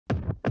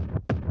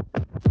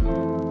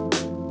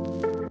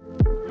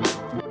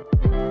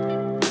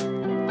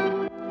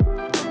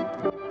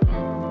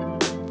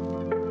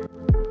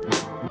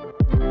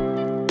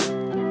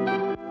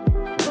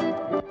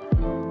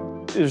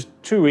There's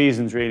two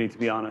reasons really, to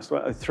be honest.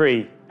 Well,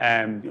 three.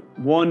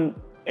 One,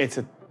 it's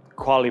a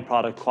quality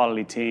product,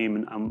 quality team,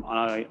 and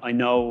I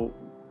know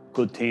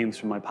good teams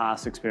from my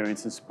past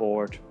experience in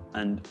sport,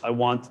 and I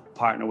want to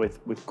partner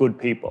with good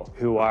people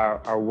who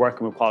are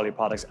working with quality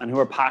products and who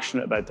are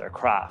passionate about their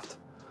craft.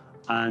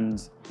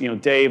 And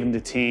Dave and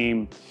the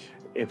team,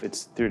 if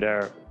it's through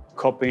their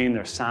cupping,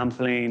 their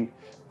sampling,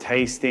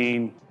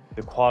 tasting,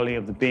 the quality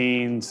of the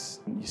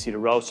beans, you see the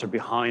roaster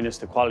behind us,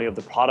 the quality of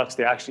the products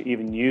they actually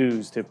even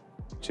use to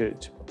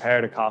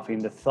prepare the coffee,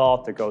 and the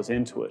thought that goes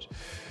into it,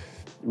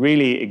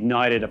 really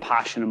ignited a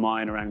passion of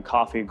mine around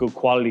coffee, good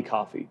quality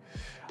coffee.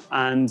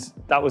 And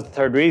that was the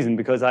third reason,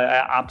 because I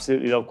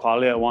absolutely love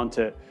quality. I want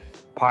to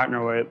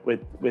partner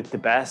with the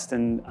best,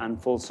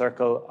 and Full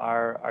Circle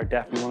are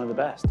definitely one of the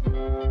best.